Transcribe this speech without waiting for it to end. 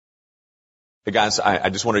Hey guys,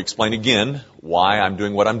 I just want to explain again why I'm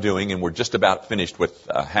doing what I'm doing, and we're just about finished with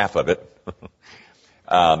half of it.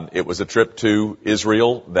 It was a trip to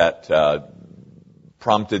Israel that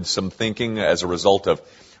prompted some thinking as a result of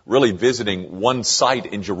really visiting one site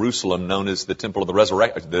in Jerusalem known as the Temple of the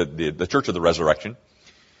Resurrection, the Church of the Resurrection.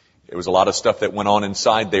 There was a lot of stuff that went on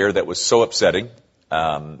inside there that was so upsetting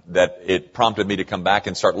that it prompted me to come back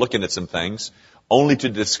and start looking at some things, only to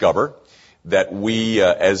discover that we,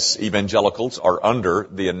 as evangelicals, are under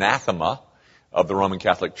the anathema of the Roman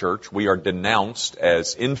Catholic Church. We are denounced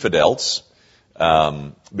as infidels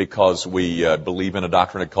because we believe in a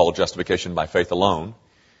doctrine called justification by faith alone,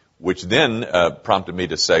 which then prompted me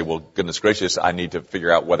to say, well, goodness gracious, I need to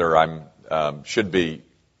figure out whether I'm should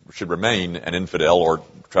remain an infidel or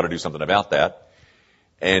try to do something about that.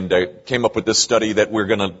 And came up with this study that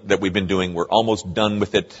we've been doing. We're almost done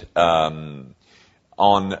with it.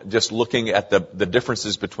 On just looking at the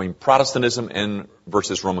differences between Protestantism and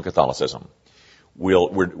versus Roman Catholicism.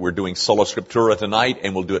 We're doing Sola Scriptura tonight,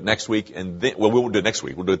 and we'll do it next week, and then, well, we won't do it next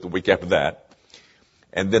week. We'll do it the week after that.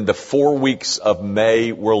 And then the 4 weeks of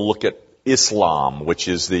May, we'll look at Islam, which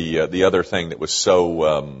is the other thing that was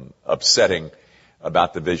so upsetting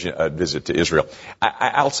about the visit to Israel.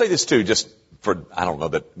 I'll say this too, just for, I don't know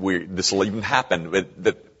that this will even happen,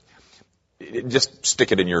 but just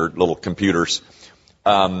stick it in your little computers.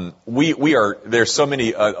 There's so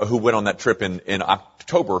many who went on that trip in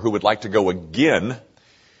October who would like to go again.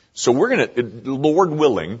 So we're going to, Lord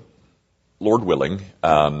willing,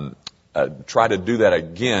 try to do that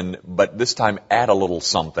again, but this time add a little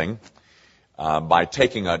something by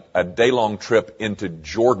taking a day-long trip into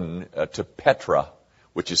Jordan to Petra,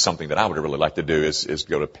 which is something that I would really like to do is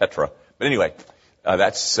go to Petra. But anyway,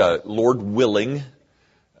 that's Lord willing.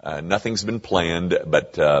 Nothing's been planned,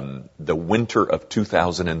 but the winter of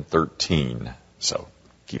 2013. So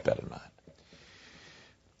keep that in mind.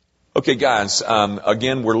 Okay, guys.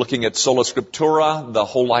 Again, we're looking at Sola Scriptura, the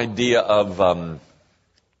whole idea of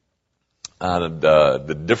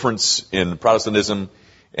the difference in Protestantism,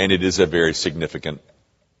 and it is a very significant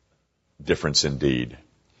difference indeed.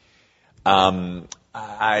 I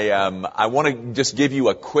want to just give you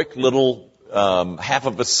a quick little half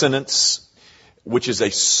of a sentence, which is a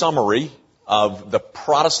summary of the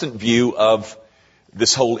Protestant view of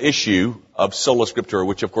this whole issue of Sola Scriptura,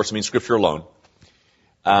 which of course means Scripture alone.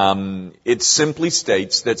 It simply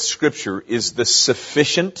states that Scripture is the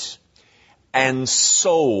sufficient and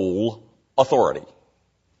sole authority.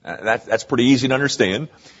 That's pretty easy to understand,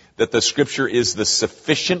 that the Scripture is the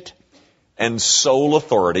sufficient and sole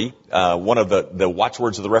authority. One of the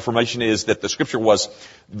watchwords of the Reformation is that the Scripture was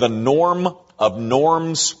the norm of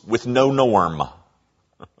norms with no norm.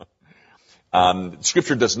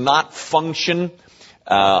 Scripture does not function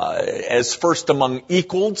as first among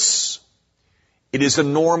equals. It is a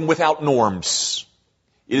norm without norms.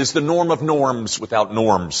 It is the norm of norms without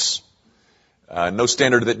norms. No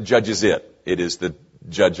standard that judges it. It is the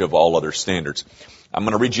judge of all other standards. I'm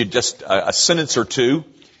going to read you just a sentence or two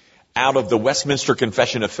out of the Westminster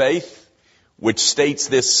Confession of Faith, which states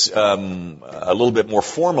this a little bit more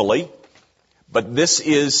formally, but this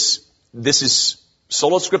is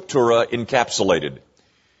Sola Scriptura encapsulated.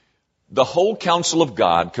 The whole counsel of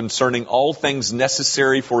God concerning all things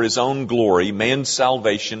necessary for His own glory, man's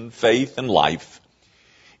salvation, faith, and life,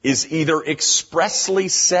 is either expressly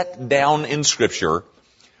set down in Scripture,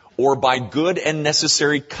 or by good and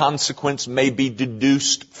necessary consequence may be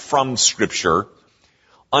deduced from Scripture,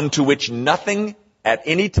 unto which nothing at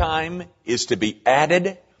any time is to be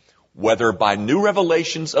added, whether by new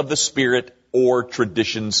revelations of the Spirit or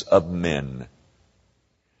traditions of men.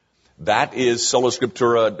 That is Sola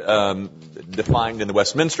Scriptura defined in the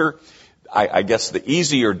Westminster. I guess the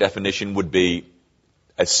easier definition would be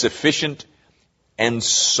a sufficient and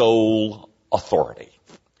sole authority.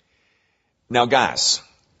 Now, guys,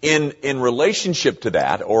 in relationship to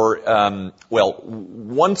that,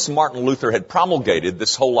 once Martin Luther had promulgated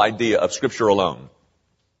this whole idea of Scripture alone,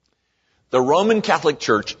 the Roman Catholic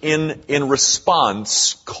Church, in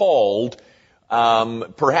response, called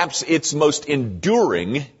perhaps its most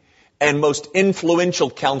enduring and most influential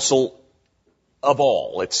council of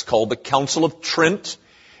all. It's called the Council of Trent.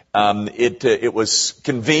 It was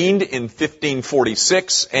convened in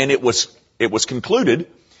 1546, and it was concluded,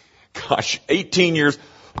 18 years,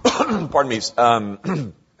 pardon me,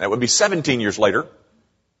 that would be 17 years later,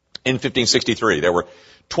 in 1563. There were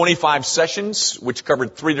 25 sessions, which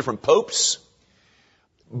covered 3 different popes.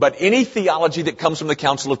 But any theology that comes from the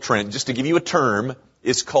Council of Trent, just to give you a term,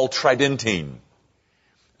 is called Tridentine.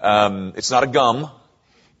 It's not a gum.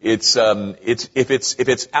 If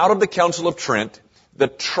it's out of the Council of Trent, the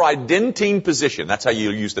Tridentine position. That's how you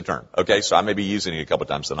use the term. Okay, so I may be using it a couple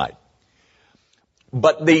times tonight.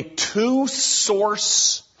 But the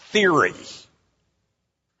two-source theory.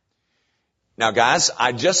 Now guys,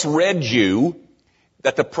 I just read you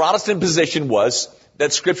that the Protestant position was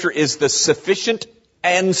that Scripture is the sufficient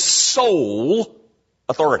and sole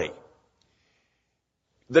authority.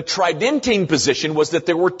 The Tridentine position was that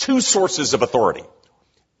there were two sources of authority.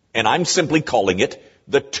 And I'm simply calling it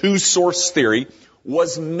the two-source theory,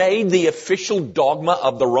 was made the official dogma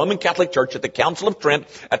of the Roman Catholic Church at the Council of Trent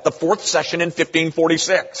at the fourth session in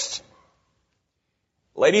 1546.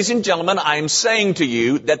 Ladies and gentlemen, I am saying to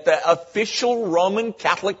you that the official Roman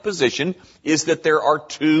Catholic position is that there are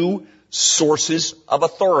two sources of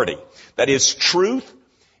authority. That is, truth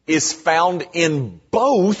is found in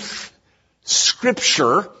both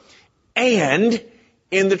Scripture and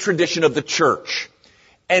in the tradition of the church.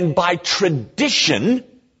 And by tradition,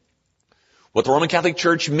 what the Roman Catholic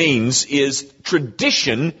Church means is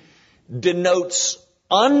tradition denotes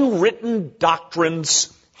unwritten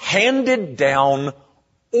doctrines handed down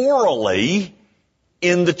orally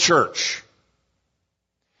in the church.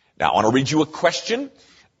 Now, I want to read you a question.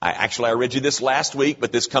 I read you this last week,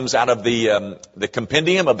 but this comes out of the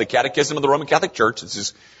compendium of the Catechism of the Roman Catholic Church. This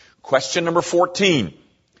is question number 14.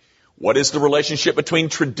 What is the relationship between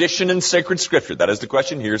tradition and sacred Scripture? That is the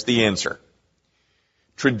question. Here's the answer.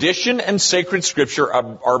 Tradition and sacred Scripture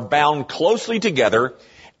are bound closely together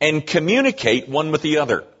and communicate one with the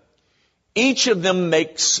other. Each of them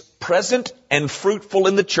makes present and fruitful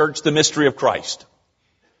in the church the mystery of Christ.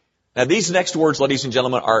 Now these next words, ladies and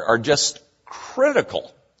gentlemen, are just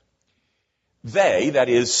critical. They, that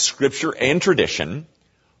is Scripture and tradition,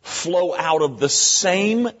 flow out of the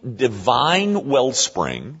same divine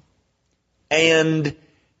wellspring and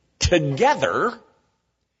together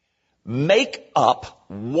make up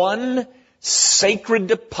one sacred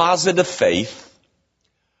deposit of faith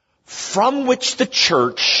from which the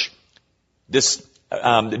church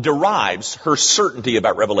derives her certainty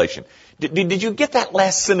about revelation. Did you get that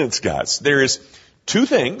last sentence, guys? There is two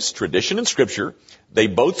things, tradition and Scripture. They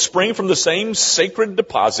both spring from the same sacred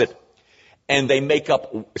deposit, and they make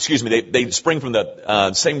up, they spring from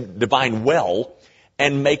the same divine well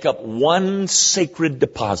and make up one sacred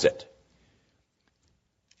deposit.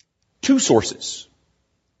 Two sources.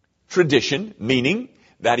 Tradition, meaning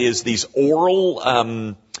that is these oral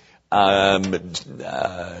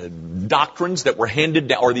doctrines that were handed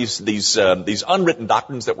down, or these unwritten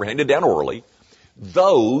doctrines that were handed down orally.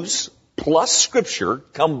 Those plus Scripture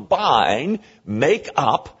combined make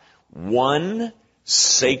up one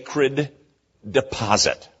sacred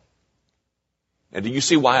deposit. And do you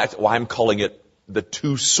see why I'm calling it the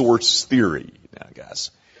two-source theory now,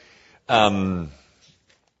 guys?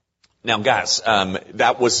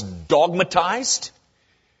 That was dogmatized.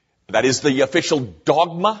 That is the official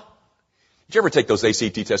dogma. Did you ever take those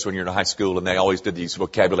ACT tests when you were in high school, and they always did these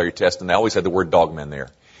vocabulary tests, and they always had the word dogma in there?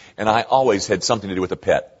 And I always had something to do with a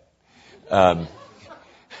pet. And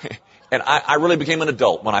I really became an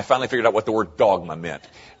adult when I finally figured out what the word dogma meant.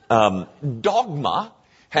 Dogma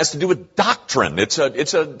has to do with doctrine. It's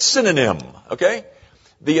a synonym, okay?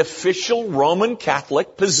 The official Roman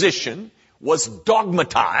Catholic position was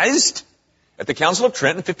dogmatized at the Council of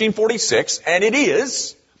Trent in 1546, and it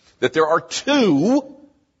is that there are two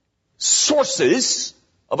sources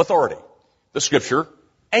of authority, the Scripture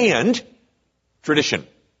and tradition.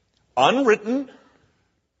 Unwritten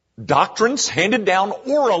doctrines handed down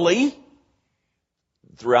orally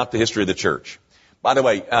throughout the history of the church. By the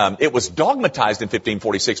way, it was dogmatized in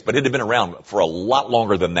 1546, but it had been around for a lot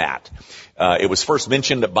longer than that. It was first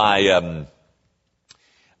mentioned by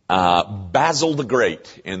Basil the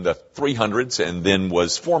Great in the 300s, and then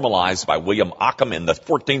was formalized by William Ockham in the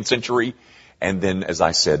 14th century, and then, as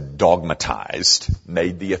I said, dogmatized,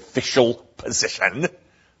 made the official position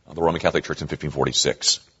of the Roman Catholic Church in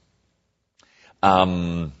 1546.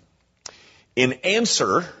 In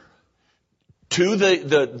answer to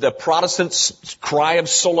the Protestants' cry of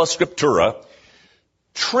sola scriptura,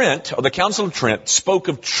 Trent, or the Council of Trent, spoke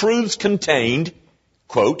of truths contained,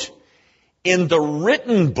 quote, in the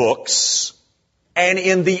written books and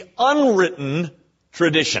in the unwritten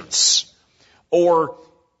traditions. Or,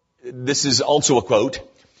 this is also a quote,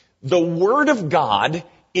 the Word of God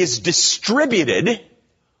is distributed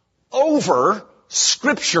over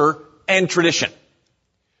Scripture and tradition.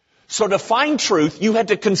 So to find truth, you had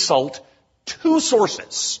to consult two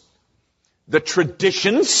sources. The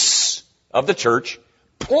traditions of the church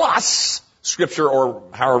plus Scripture, or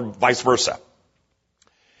however, vice versa.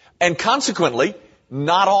 And consequently,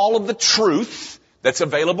 not all of the truth that's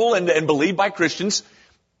available and believed by Christians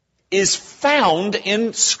is found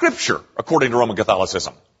in Scripture, according to Roman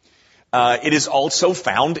Catholicism. It is also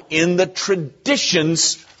found in the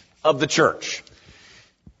traditions of the church.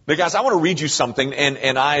 But guys, I want to read you something,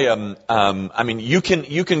 and I mean, you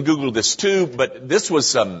can Google this too, but this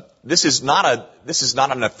is not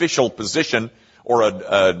an official position or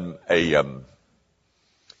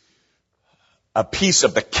a piece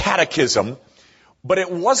of the catechism, but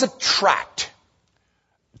it was a tract,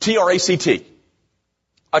 T-R-A-C-T,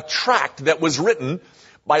 a tract that was written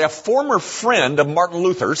by a former friend of Martin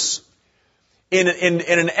Luther's in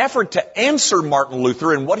an effort to answer Martin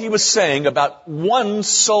Luther and what he was saying about one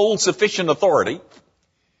sole sufficient authority.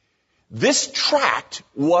 This tract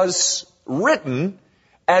was written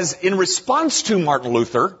as in response to Martin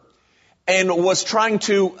Luther and was trying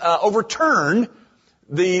to overturn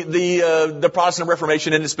the Protestant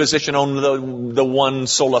Reformation in its position on the one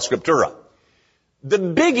sola scriptura. The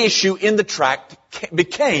big issue in the tract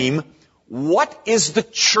became, what is the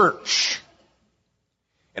church?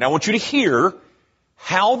 And I want you to hear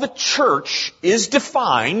how the church is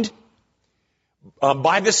defined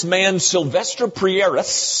by this man, Sylvester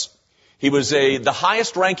Prieris. He was the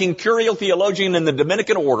highest-ranking curial theologian in the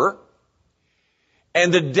Dominican order.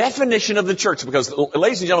 And the definition of the church, because,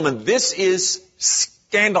 ladies and gentlemen, this is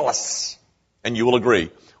scandalous. And you will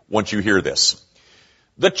agree once you hear this.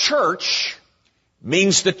 The church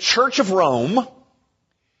means the Church of Rome,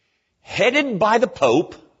 headed by the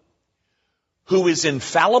Pope, who is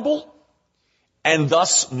infallible and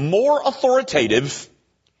thus more authoritative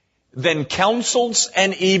than councils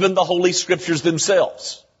and even the Holy Scriptures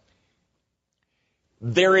themselves.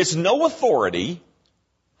 There is no authority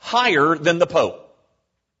higher than the Pope.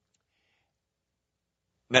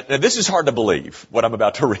 Now, this is hard to believe, what I'm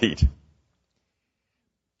about to read.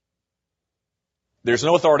 There's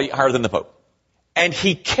no authority higher than the Pope. And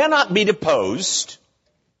he cannot be deposed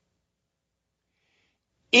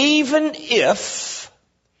even if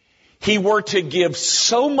he were to give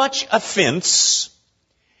so much offense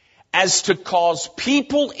as to cause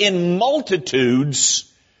people in multitudes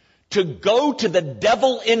to go to the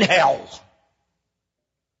devil in hell.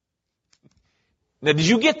 Now, did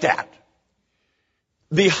you get that?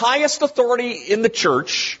 The highest authority in the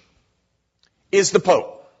church is the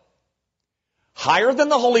Pope. Higher than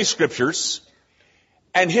the Holy Scriptures,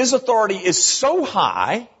 and his authority is so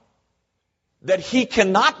high that he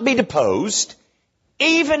cannot be deposed,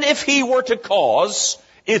 even if he were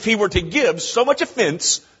to give so much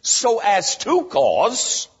offense so as to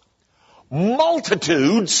cause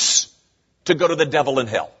multitudes to go to the devil in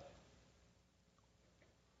hell.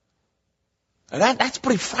 And that's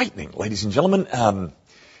pretty frightening, ladies and gentlemen,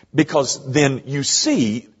 because then you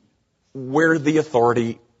see where the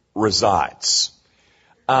authority resides.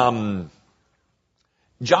 John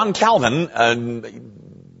Calvin,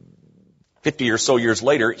 50 or so years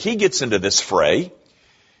later, he gets into this fray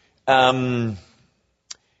and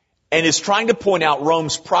is trying to point out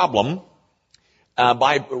Rome's problem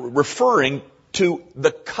by referring to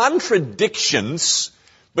the contradictions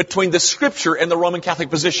between the Scripture and the Roman Catholic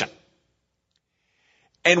position.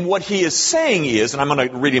 And what he is saying is, and I'm going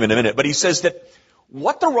to read him in a minute, but he says that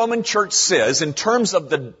what the Roman Church says in terms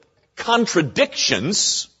of the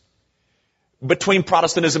contradictions between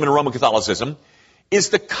Protestantism and Roman Catholicism is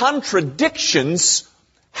the contradictions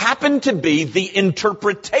happen to be the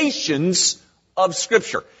interpretations of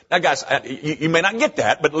Scripture. Now, guys, you may not get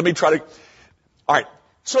that, but let me try to... All right,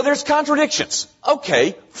 so there's contradictions.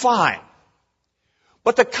 Okay, fine.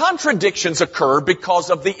 But the contradictions occur because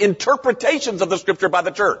of the interpretations of the Scripture by the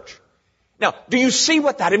church. Now, do you see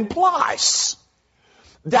what that implies?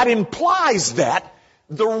 That implies that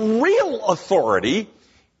the real authority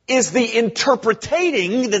is the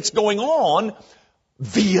interpreting that's going on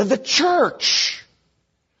via the church.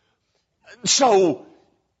 So,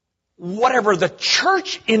 whatever the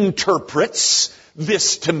church interprets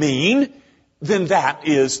this to mean, then that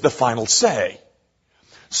is the final say.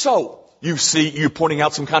 So, you're pointing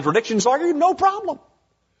out some contradictions, are you? No problem.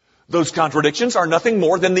 Those contradictions are nothing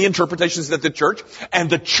more than the interpretations that the church, and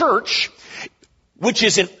the church,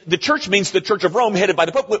 the church means the Church of Rome headed by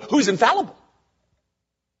the Pope, who's infallible.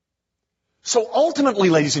 So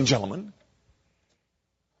ultimately, ladies and gentlemen,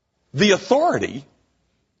 the authority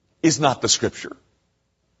is not the Scripture.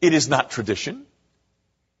 It is not tradition.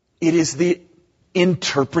 It is the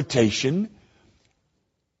interpretation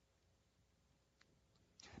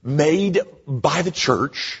made by the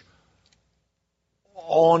church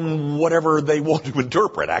on whatever they want to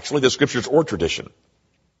interpret, actually, the Scriptures or tradition.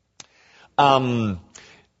 Calvin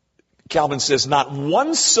says, not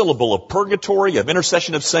one syllable of purgatory, of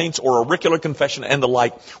intercession of saints, or auricular confession and the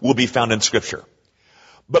like will be found in Scripture.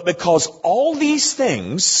 But because all these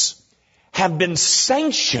things have been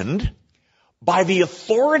sanctioned by the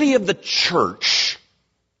authority of the church,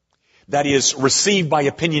 that is, received by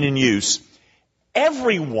opinion and use,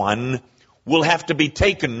 everyone will have to be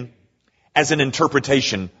taken as an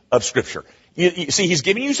interpretation of Scripture. You see, he's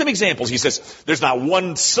giving you some examples. He says, there's not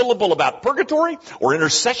one syllable about purgatory or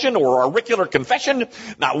intercession or auricular confession.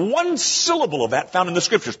 Not one syllable of that found in the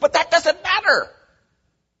Scriptures. But that doesn't matter.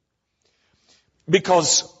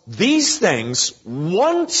 Because these things,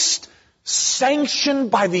 once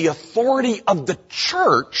sanctioned by the authority of the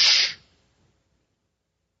church,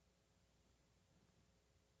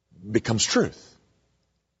 becomes truth.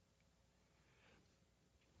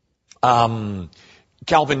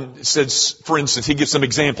 Calvin says, for instance, he gives some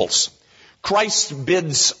examples. Christ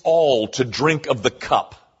bids all to drink of the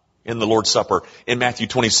cup in the Lord's Supper in Matthew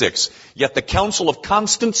 26. Yet the Council of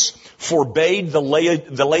Constance forbade the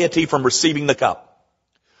laity from receiving the cup.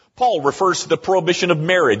 Paul refers to the prohibition of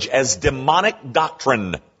marriage as demonic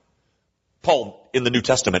doctrine. Paul, in the New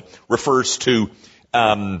Testament, refers to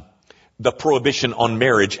the prohibition on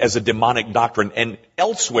marriage as a demonic doctrine. And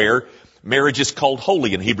elsewhere, marriage is called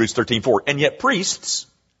holy in Hebrews 13:4. And yet priests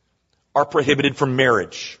are prohibited from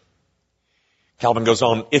marriage. Calvin goes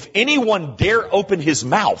on, if anyone dare open his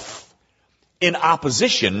mouth in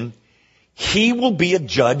opposition, he will be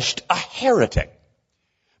adjudged a heretic.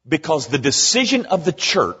 Because the decision of the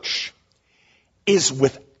church is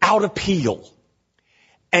without appeal.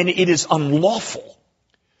 And it is unlawful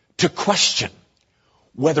to question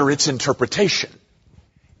whether its interpretation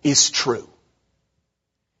is true.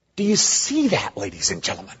 Do you see that, ladies and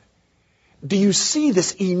gentlemen? Do you see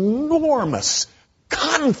this enormous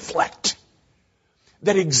conflict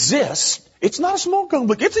that exists? It's not a small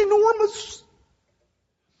conflict. It's enormous.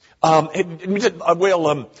 And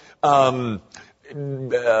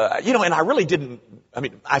I really didn't,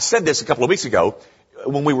 I said this a couple of weeks ago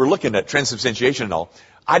when we were looking at transubstantiation and all.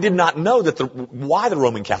 I did not know that why the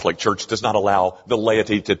Roman Catholic Church does not allow the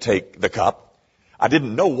laity to take the cup. I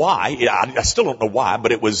didn't know why. I still don't know why,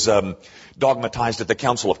 but it was dogmatized at the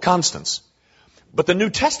Council of Constance. But the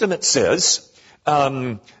New Testament says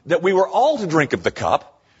that we were all to drink of the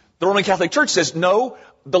cup. The Roman Catholic Church says, no,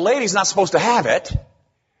 the laity's not supposed to have it.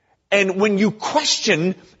 And when you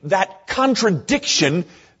question that contradiction,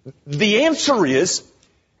 the answer is,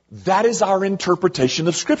 that is our interpretation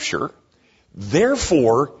of Scripture.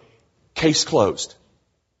 Therefore, case closed.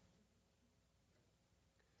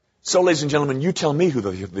 So, ladies and gentlemen, you tell me who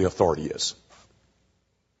the authority is.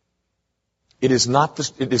 It is not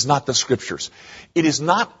the Scriptures. It is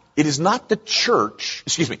not the church,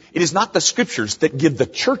 it is not the Scriptures that give the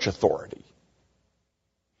church authority.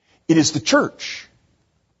 It is the church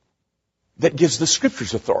that gives the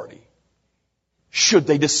Scriptures authority, should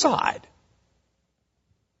they decide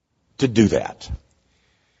to do that.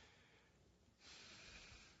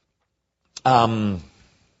 Got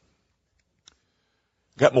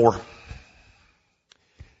more.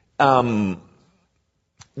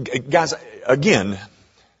 Guys, again,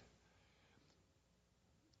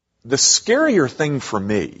 the scarier thing for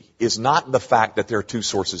me is not the fact that there are two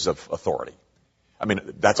sources of authority.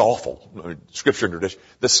 That's awful. Scripture and tradition.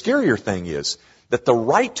 The scarier thing is that the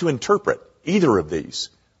right to interpret either of these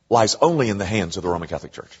lies only in the hands of the Roman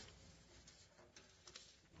Catholic Church.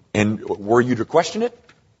 And were you to question it?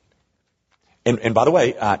 And by the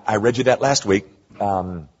way, I read you that last week.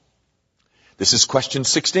 This is question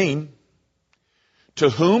 16. To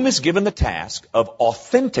whom is given the task of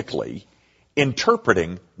authentically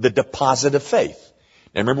interpreting the deposit of faith?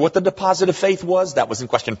 Now remember what the deposit of faith was? That was in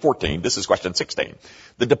question 14. This is question 16.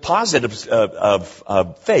 The deposit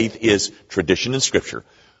of faith is tradition and Scripture.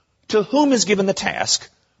 To whom is given the task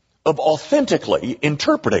of authentically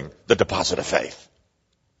interpreting the deposit of faith?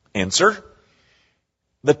 Answer.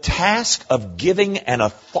 The task of giving an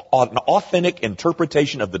authentic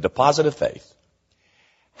interpretation of the deposit of faith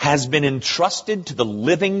has been entrusted to the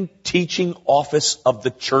living teaching office of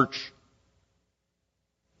the church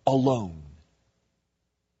alone.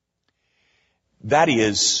 That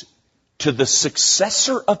is, to the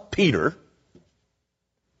successor of Peter,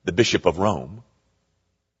 the Bishop of Rome.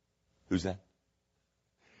 Who's that?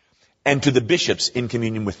 And to the bishops in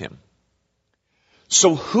communion with him.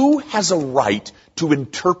 So who has a right to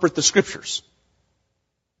interpret the Scriptures?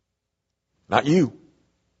 Not you.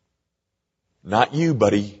 Not you,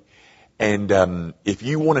 buddy. And if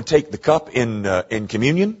you want to take the cup in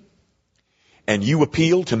communion, and you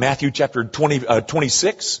appeal to Matthew chapter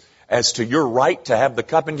 26 as to your right to have the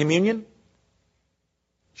cup in communion,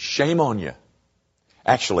 shame on you.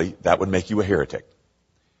 Actually, that would make you a heretic.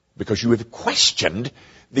 Because you have questioned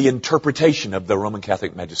the interpretation of the Roman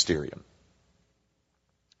Catholic magisterium.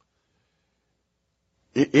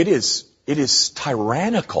 It is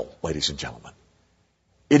tyrannical, ladies and gentlemen.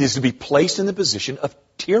 It is to be placed in the position of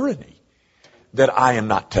tyranny, that I am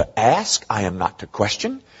not to ask, I am not to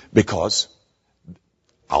question, because,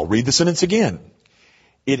 I'll read the sentence again,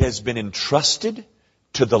 it has been entrusted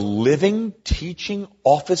to the living teaching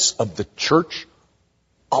office of the church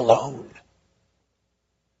alone.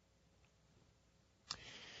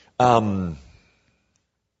 The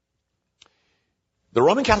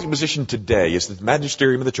Roman Catholic position today is that the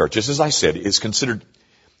magisterium of the church, just as I said, is considered,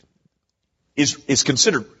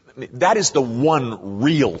 that is the one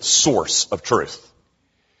real source of truth,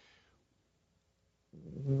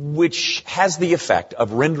 which has the effect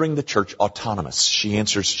of rendering the church autonomous.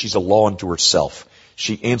 She's a law unto herself.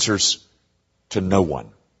 She answers to no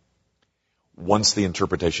one once the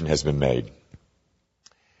interpretation has been made.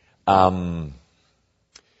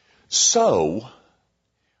 So,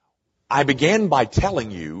 I began by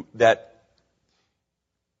telling you that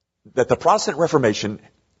the Protestant Reformation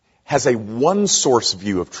has a one-source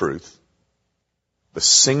view of truth. The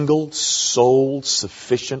single, sole,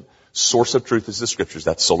 sufficient source of truth is the Scriptures.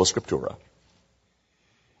 That's sola scriptura.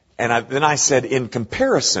 And then I said, in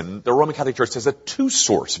comparison, the Roman Catholic Church has a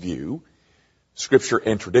two-source view, Scripture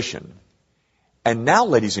and tradition. And now,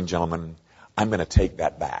 ladies and gentlemen, I'm going to take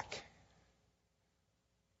that back.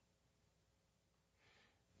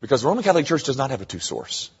 Because the Roman Catholic Church does not have a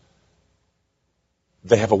two-source.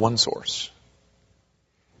 They have a one-source.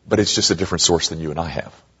 But it's just a different source than you and I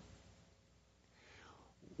have.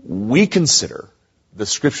 We consider the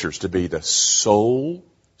Scriptures to be the sole,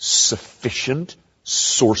 sufficient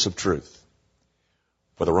source of truth.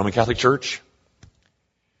 For the Roman Catholic Church,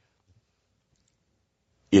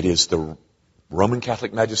 it is the Roman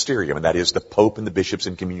Catholic magisterium, and that is the Pope and the bishops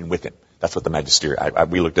in communion with him. That's what the magisterium,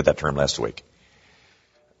 we looked at that term last week.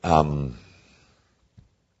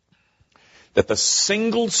 That the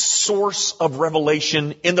single source of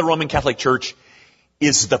revelation in the Roman Catholic Church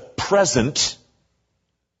is the present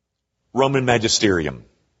Roman magisterium.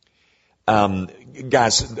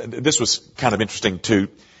 Guys, this was kind of interesting too.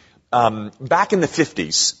 Back in the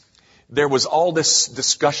 50s, there was all this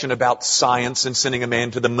discussion about science and sending a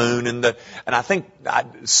man to the moon, and I think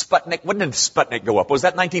Sputnik, when did Sputnik go up? Was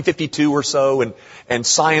that 1952 or so? And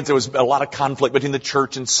science, there was a lot of conflict between the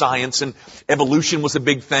church and science, and evolution was a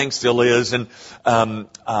big thing, still is. And so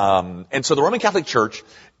the Roman Catholic Church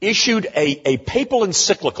issued a papal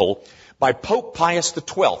encyclical by Pope Pius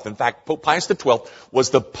XII. In fact, Pope Pius XII was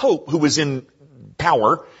the Pope who was in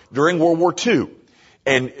power during World War II.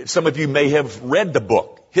 And some of you may have read the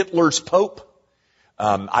book, Hitler's Pope.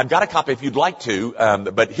 I've got a copy if you'd like to,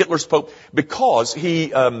 but Hitler's Pope, because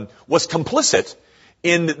he was complicit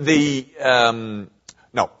in the,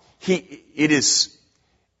 he is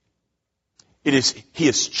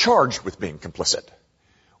charged with being complicit,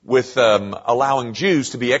 with allowing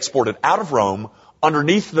Jews to be exported out of Rome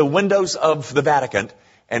underneath the windows of the Vatican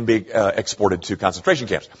and be exported to concentration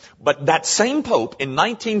camps. But that same Pope in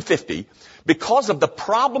 1950, because of the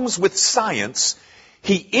problems with science,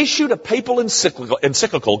 he issued a papal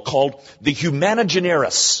encyclical called the Humana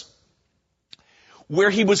Generis, where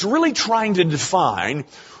he was really trying to define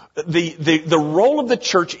the role of the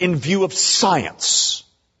church in view of science.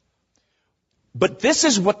 But this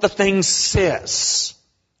is what the thing says.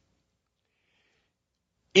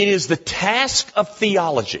 It is the task of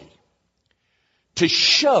theology to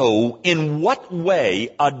show in what way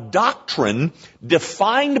a doctrine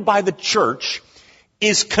defined by the church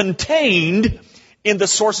is contained in the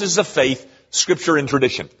sources of faith, Scripture, and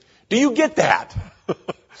tradition. Do you get that?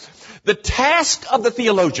 The task of the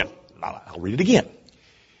theologian, I'll read it again,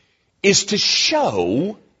 is to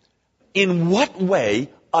show in what way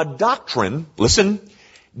a doctrine, listen,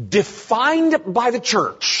 defined by the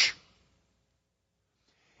church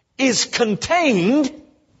is contained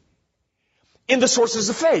in the sources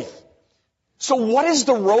of faith. So what is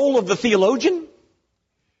the role of the theologian?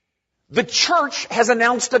 The church has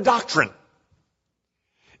announced a doctrine.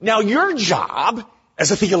 Now your job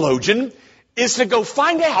as a theologian is to go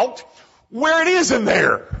find out where it is in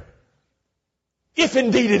there. If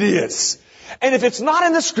indeed it is. And if it's not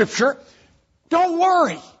in the Scripture, don't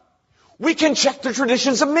worry. We can check the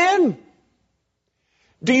traditions of men.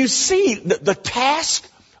 Do you see the task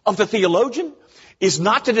of the theologian is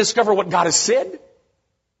not to discover what God has said?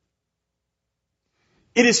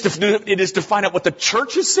 It is to find out what the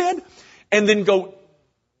church has said and then go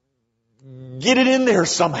get it in there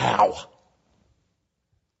somehow.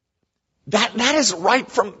 That is right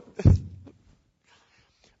from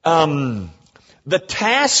the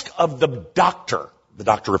task of the doctor, the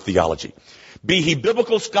doctor of theology, be he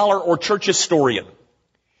biblical scholar or church historian,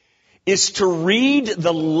 is to read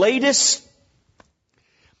the latest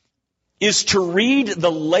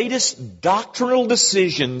doctrinal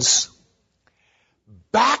decisions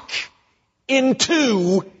back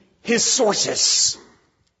into his sources.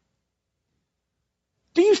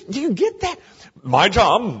 Do you get that? My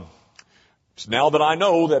job, now that I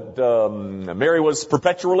know that Mary was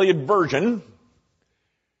perpetually a virgin,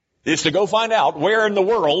 is to go find out where in the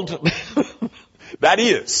world that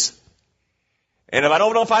is. And if I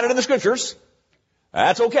don't find it in the scriptures,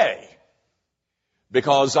 that's okay.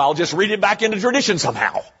 Because I'll just read it back into tradition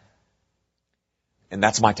somehow. And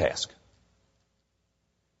that's my task.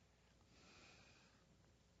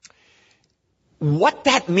 What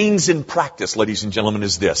that means in practice, ladies and gentlemen,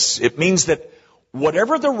 is this. It means that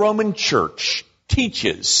whatever the Roman Church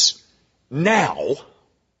teaches now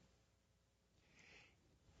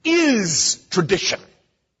is tradition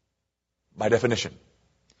by definition.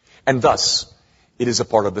 And thus, it is a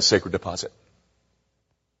part of the sacred deposit.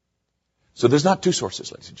 So there's not two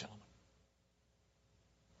sources, ladies and gentlemen.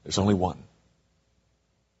 There's only one.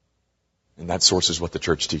 And that source is what the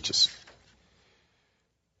church teaches.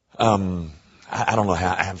 I don't know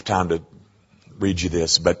how I have time to read you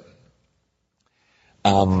this, but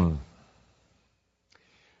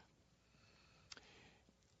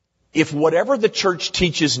if whatever the church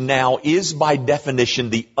teaches now is by definition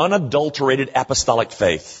the unadulterated apostolic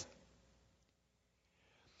faith,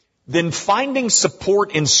 then finding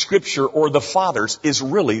support in Scripture or the Fathers is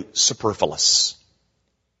really superfluous.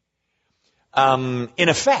 In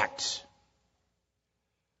effect,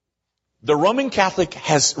 the Roman Catholic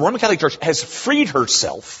Church has freed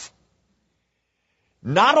herself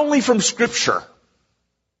not only from Scripture,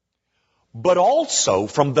 but also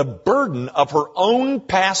from the burden of her own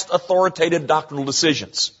past authoritative doctrinal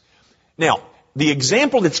decisions. Now, the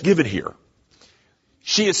example that's given here,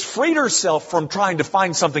 she has freed herself from trying to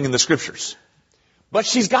find something in the Scriptures. But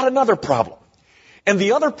she's got another problem. And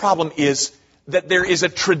the other problem is that there is a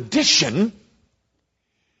tradition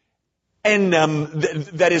and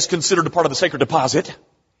that is considered a part of the sacred deposit.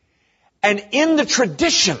 And in the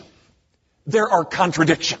tradition, there are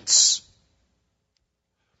contradictions.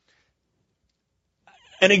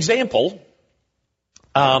 An example,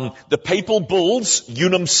 the papal bulls,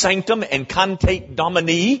 Unum Sanctum and Cantate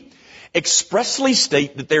Domini, expressly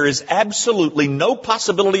state that there is absolutely no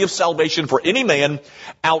possibility of salvation for any man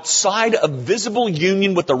outside of visible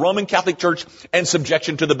union with the Roman Catholic Church and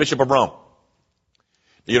subjection to the Bishop of Rome.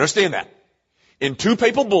 Do you understand that? In two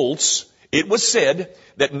papal bulls, it was said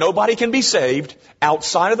that nobody can be saved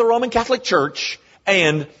outside of the Roman Catholic Church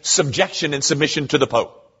and subjection and submission to the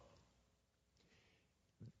Pope.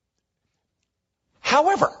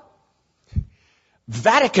 However,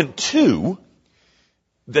 Vatican II,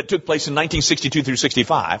 that took place in 1962 through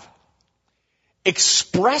 65,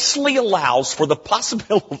 expressly allows for the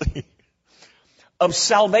possibility of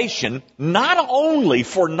salvation not only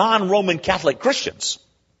for non-Roman Catholic Christians,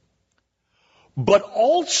 but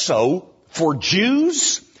also for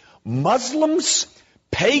Jews, Muslims,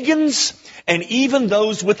 pagans, and even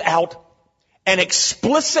those without an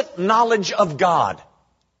explicit knowledge of God.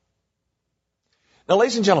 Now,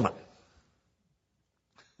 ladies and gentlemen,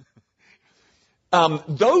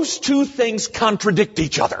 those two things contradict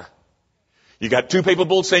each other. You got two papal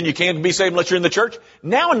bulls saying you can't be saved unless you're in the church.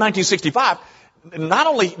 Now in 1965, not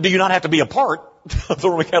only do you not have to be a part of the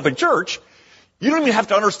Roman Catholic Church, you don't even have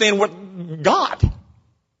to understand what God.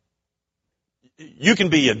 You can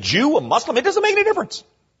be a Jew, a Muslim, it doesn't make any difference.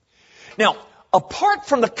 Now, apart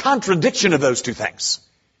from the contradiction of those two things,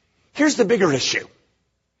 here's the bigger issue.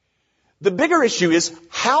 The bigger issue is,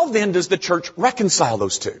 how then does the church reconcile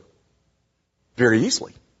those two? Very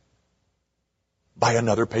easily. By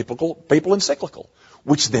another papal encyclical,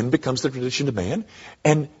 which then becomes the tradition of man,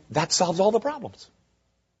 and that solves all the problems.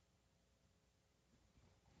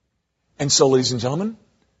 And so, ladies and gentlemen,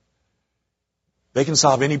 they can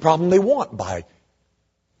solve any problem they want by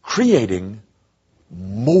creating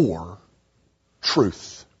more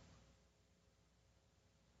truth.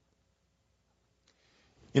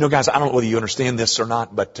 You know, guys, I don't know whether you understand this or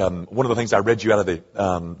not, but one of the things I read you out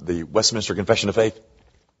of the Westminster Confession of Faith,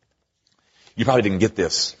 you probably didn't get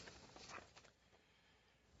this.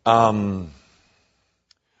 Or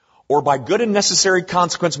by good and necessary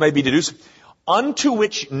consequence may be deduced, unto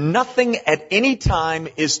which nothing at any time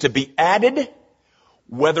is to be added,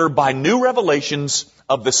 whether by new revelations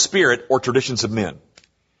of the Spirit or traditions of men.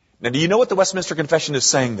 Now, do you know what the Westminster Confession is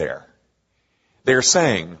saying there? They're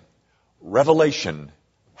saying revelation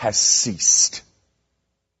has ceased.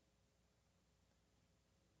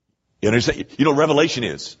 You understand? You know what revelation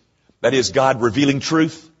is? That is God revealing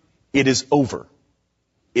truth. It is over.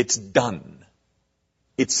 It's done.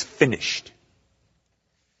 It's finished.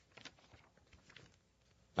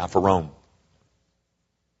 Not for Rome.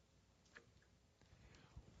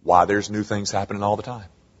 Why there's new things happening all the time.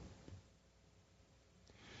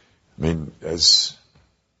 I mean,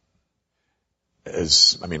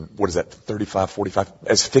 what is that, 35, 45,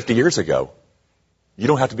 as 50 years ago, you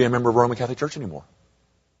don't have to be a member of the Roman Catholic Church anymore.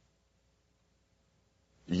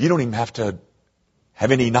 You don't even have to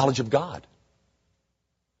have any knowledge of God.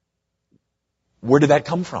 Where did that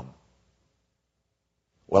come from?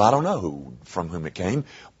 Well, I don't know from whom it came,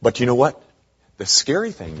 but you know what? The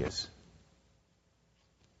scary thing is,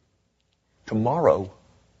 tomorrow,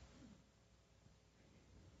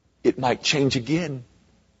 it might change again.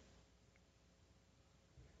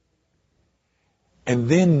 And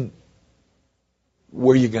then,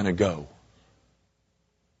 where are you going to go?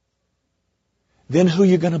 Then who are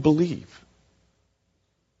you going to believe?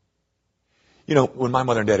 You know, when my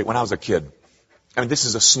mother and daddy, when I was a kid, I mean, this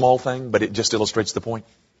is a small thing, but it just illustrates the point.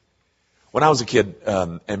 When I was a kid,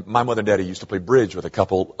 and my mother and daddy used to play bridge with a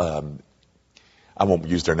couple, I won't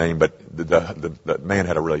use their name, but the man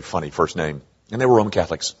had a really funny first name, and they were Roman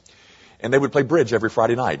Catholics. And they would play bridge every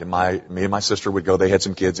Friday night, and me and my sister would go. They had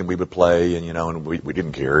some kids, and we would play, and and we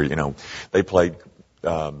didn't care, They played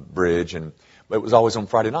bridge, but it was always on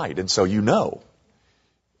Friday night. And so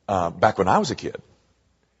back when I was a kid,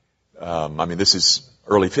 this is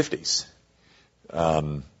early 50s,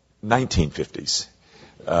 1950s,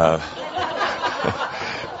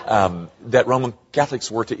 that Roman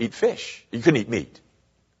Catholics were to eat fish. You couldn't eat meat,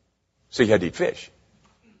 so you had to eat fish.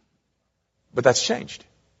 But that's changed.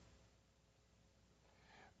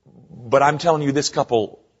 But I'm telling you, this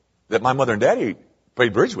couple that my mother and daddy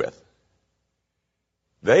played bridge with,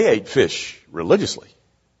 they ate fish religiously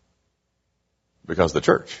because the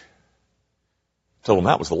church told them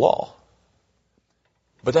that was the law.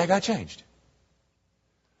 But that got changed.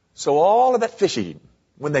 So all of that fish eating,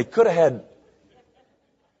 when they could have had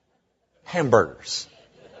hamburgers,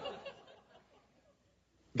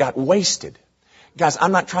 got wasted. Guys,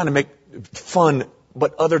 I'm not trying to make fun,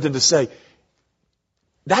 but other than to say,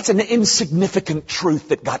 that's an insignificant truth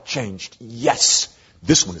that got changed. Yes,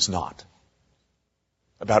 this one is not.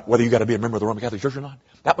 About whether you got to be a member of the Roman Catholic Church or not.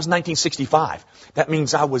 That was 1965. That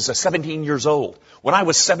means I was 17 years old. When I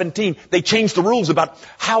was 17, they changed the rules about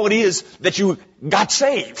how it is that you got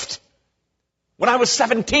saved. When I was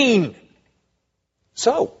 17.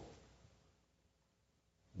 So,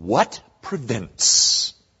 what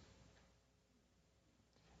prevents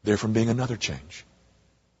there from being another change?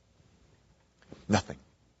 Nothing.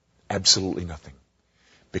 Absolutely nothing.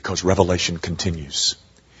 Because revelation continues.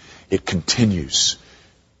 It continues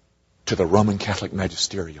to the Roman Catholic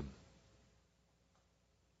magisterium.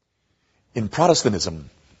 In Protestantism,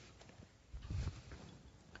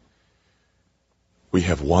 we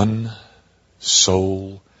have one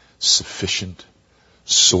sole sufficient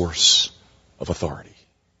source of authority.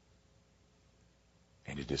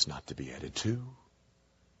 And it is not to be added to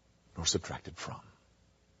nor subtracted from.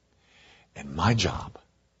 And my job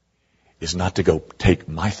is not to go take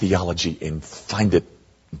my theology and find it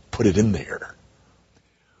and put it in there,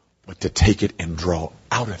 but to take it and draw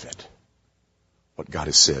out of it what God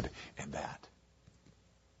has said, and that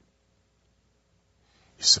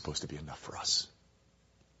is supposed to be enough for us.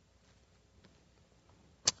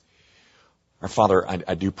 Our Father,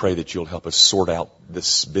 I do pray that you'll help us sort out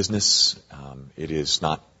this business. It's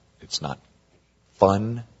not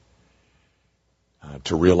fun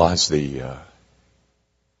to realize the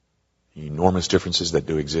enormous differences that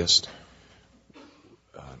do exist.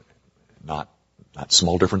 Not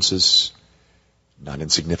small differences, not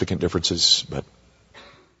insignificant differences, but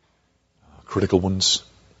critical ones.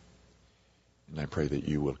 And I pray that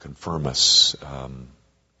you will confirm us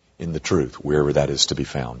in the truth, wherever that is to be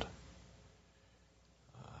found.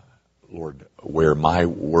 Lord, where my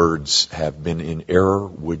words have been in error,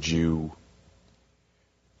 would you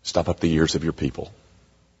stop up the ears of your people?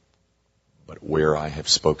 But where I have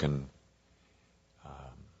spoken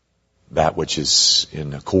that which is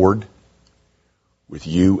in accord with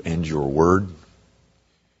you and your word,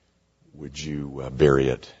 would you bury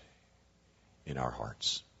it in our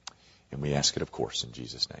hearts? And we ask it, of course, in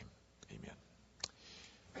Jesus' name. Amen.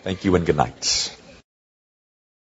 Thank you and good night.